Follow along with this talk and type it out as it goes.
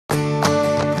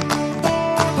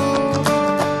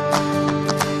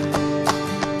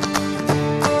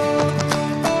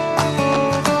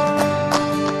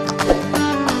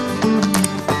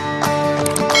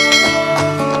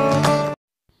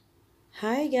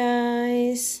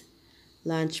guys!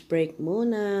 Lunch break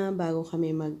muna bago kami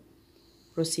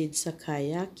mag-proceed sa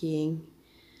kayaking.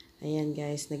 Ayan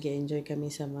guys, nag-enjoy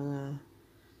kami sa mga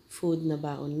food na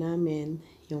baon namin.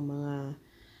 Yung mga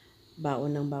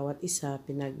baon ng bawat isa,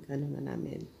 pinag-ano na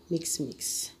namin,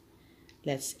 mix-mix.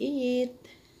 Let's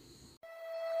eat!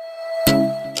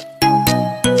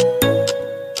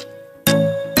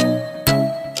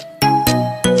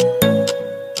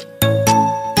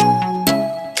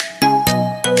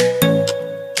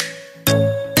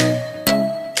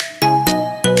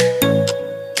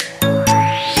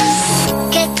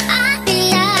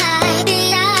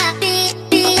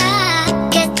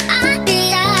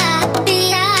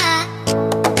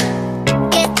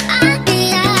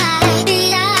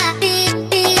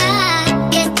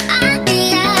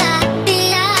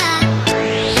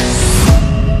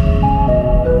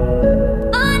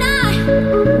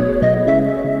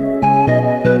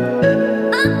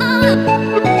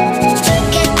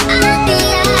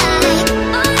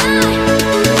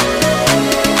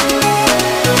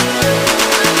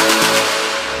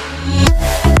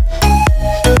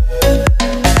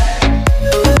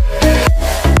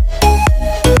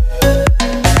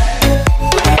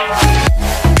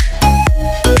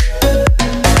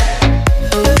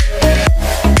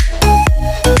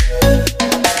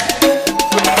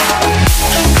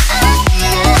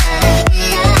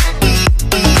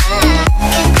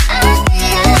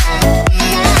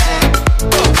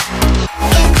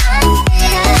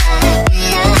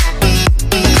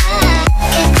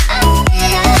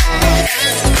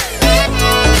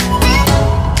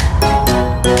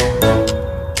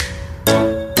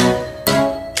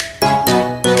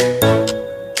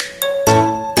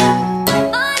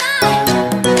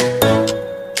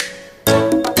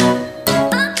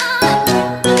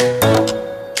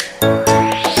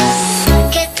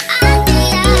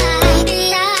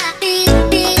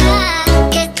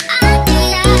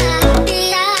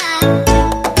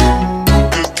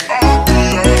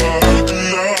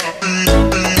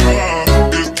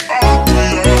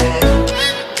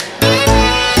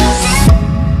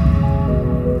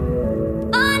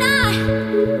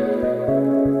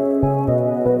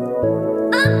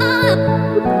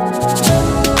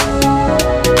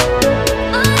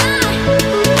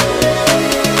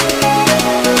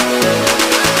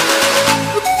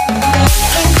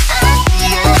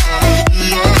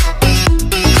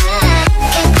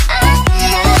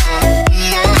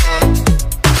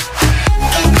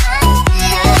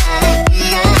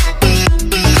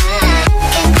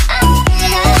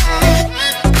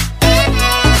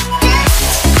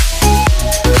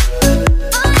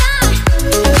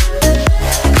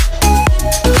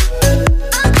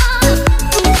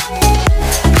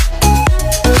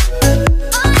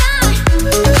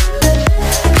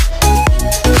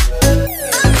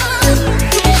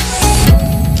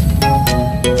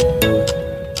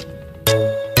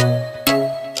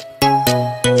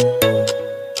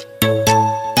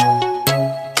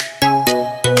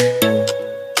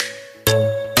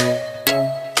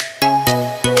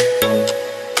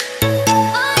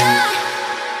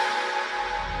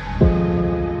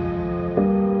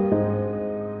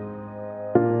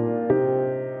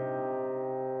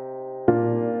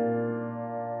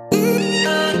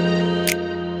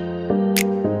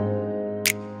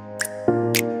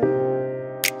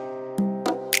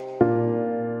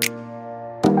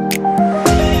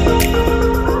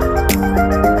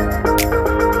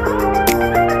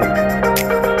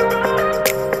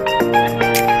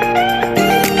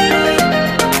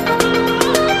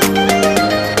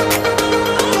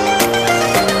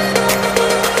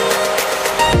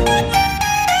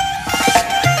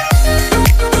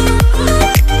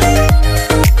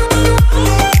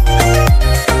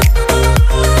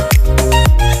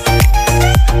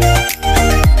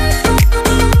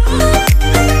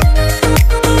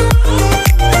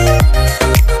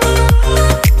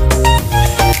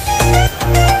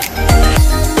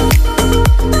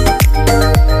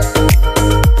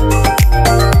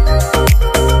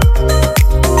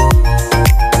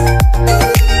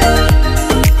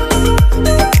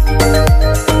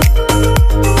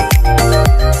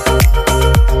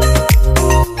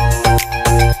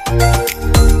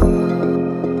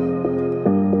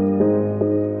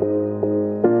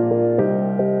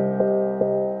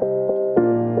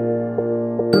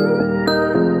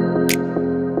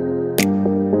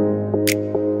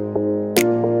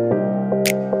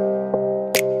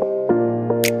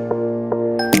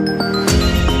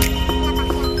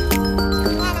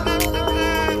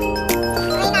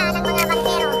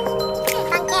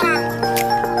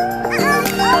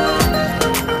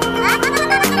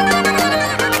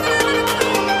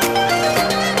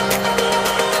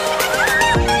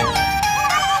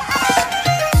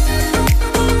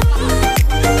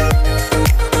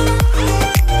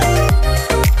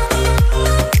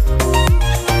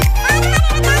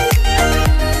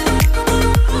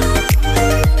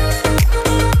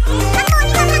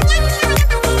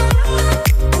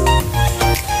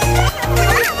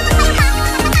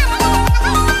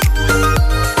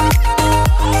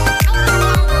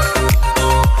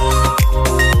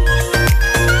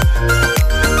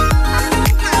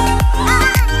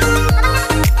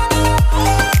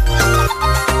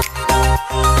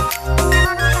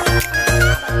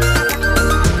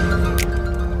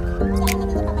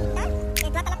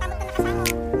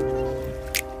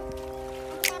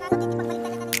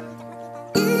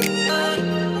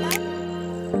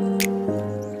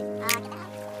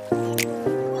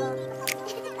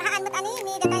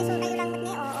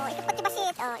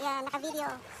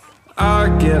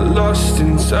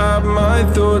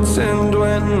 my thoughts end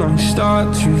when I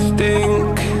start to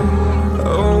think.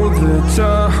 Oh,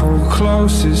 the whole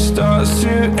closest starts to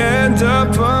end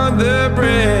up on the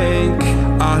brink.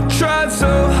 I tried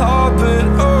so hard, but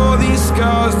all these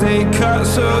scars, they cut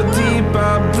so deep,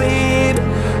 I bleed.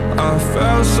 I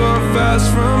fell so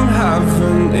fast from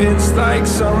heaven, it's like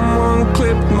someone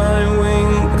clipped my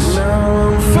wings. Now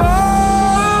I'm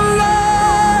falling,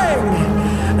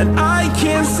 and I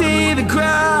can't see the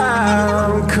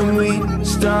ground. Can we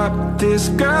stop this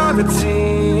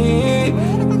gravity?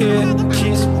 It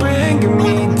keeps bringing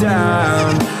me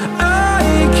down.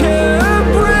 I can't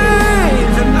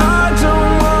breathe and I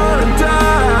don't wanna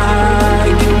die.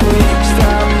 Can we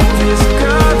stop this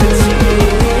gravity?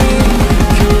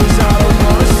 'Cause I don't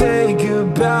wanna say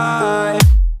goodbye.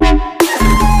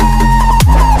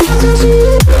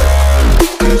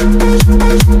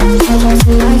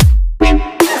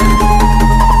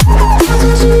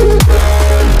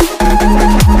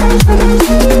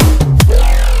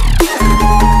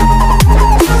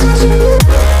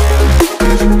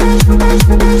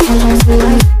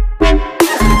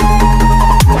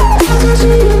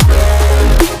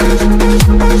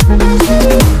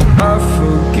 I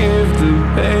forgive the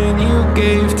pain you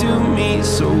gave to me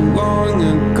so long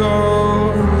ago.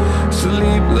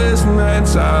 Sleepless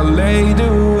nights I laid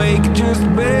awake just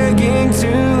begging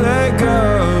to let go.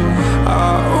 I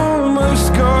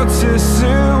almost got to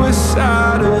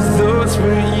suicidal thoughts,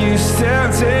 but you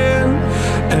stepped in.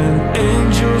 An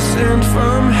angel sent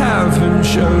from heaven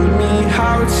showed me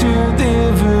how to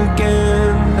live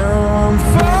again. Now I'm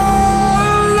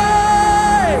falling,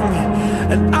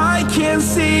 and I can't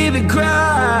see the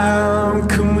ground.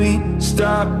 Can we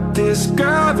stop this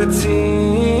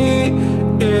gravity?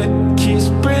 It keeps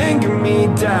bringing me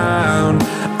down.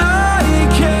 I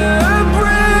can't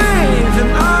breathe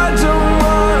and I don't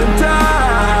wanna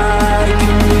die.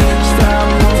 Can we stop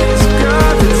this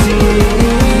gravity?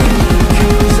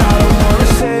 'Cause I don't wanna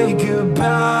say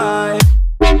goodbye.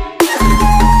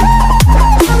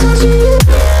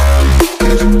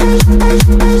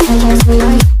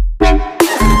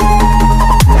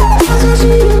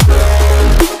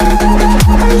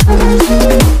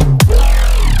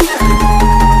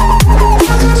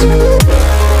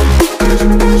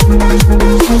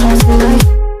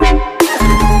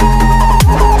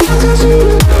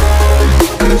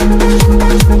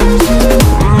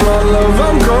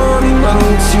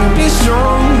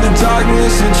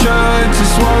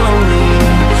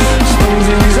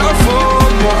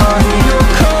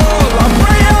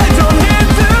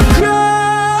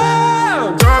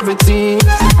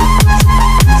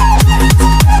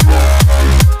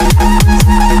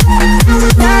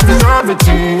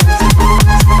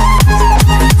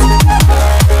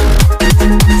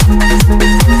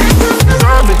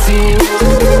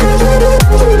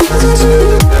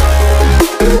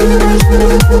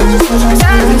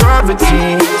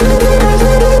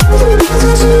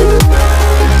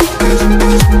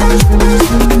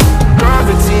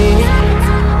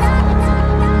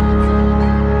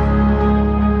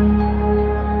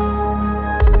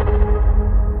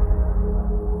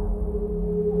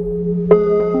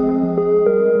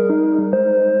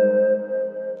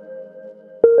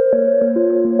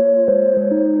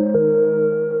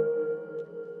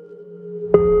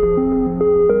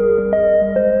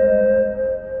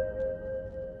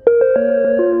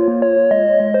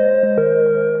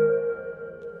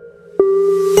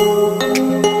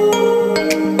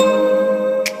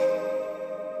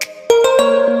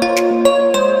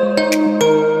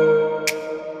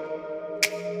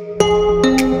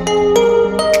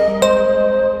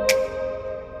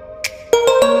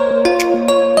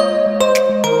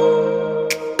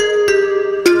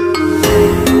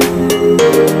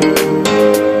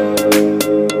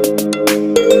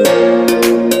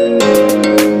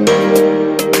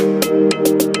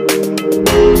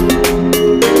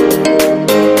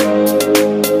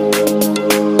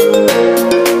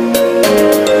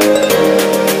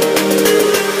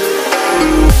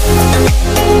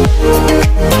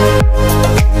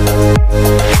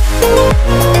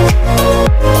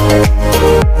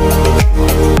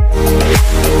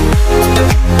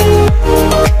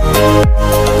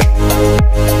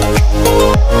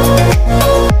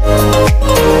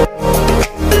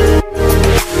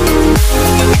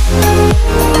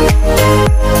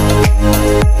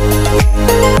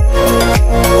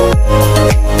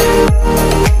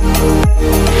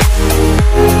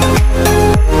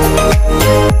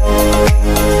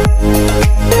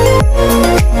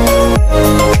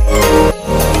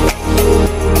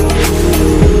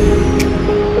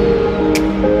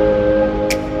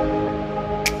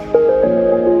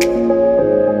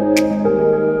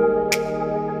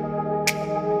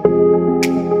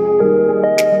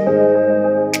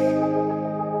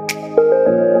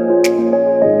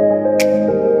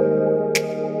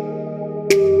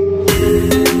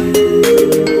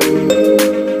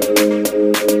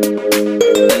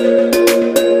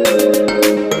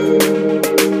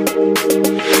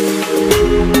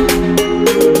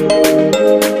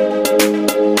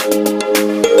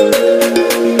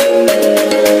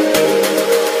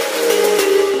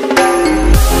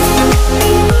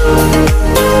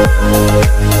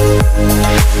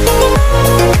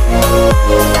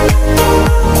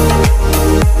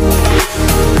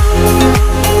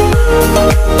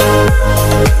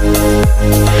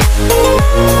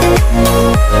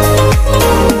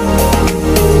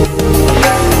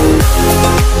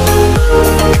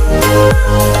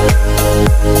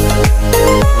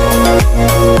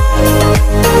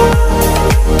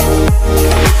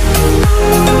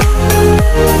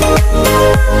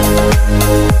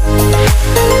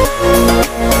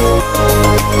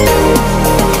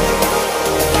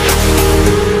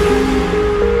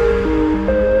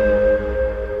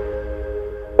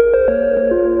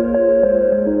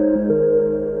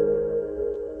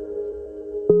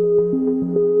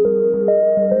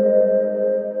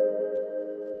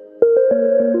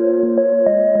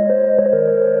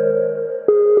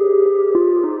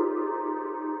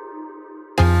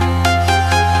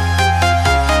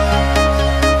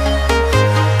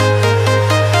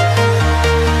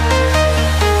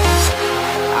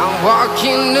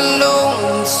 walking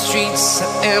alone, the streets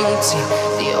are empty.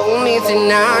 The only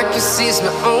thing I can see is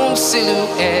my own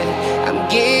silhouette. I'm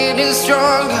getting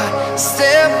stronger,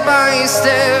 step by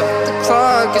step. The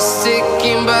clock is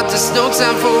ticking, but there's no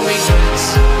time for regrets.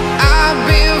 I've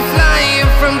been flying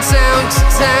from town to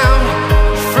town,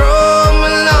 from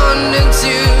London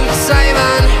to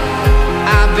Taiwan.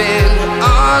 I've been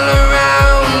all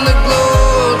around the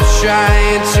globe,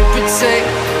 trying to protect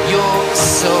your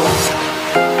soul.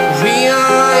 We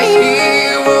are here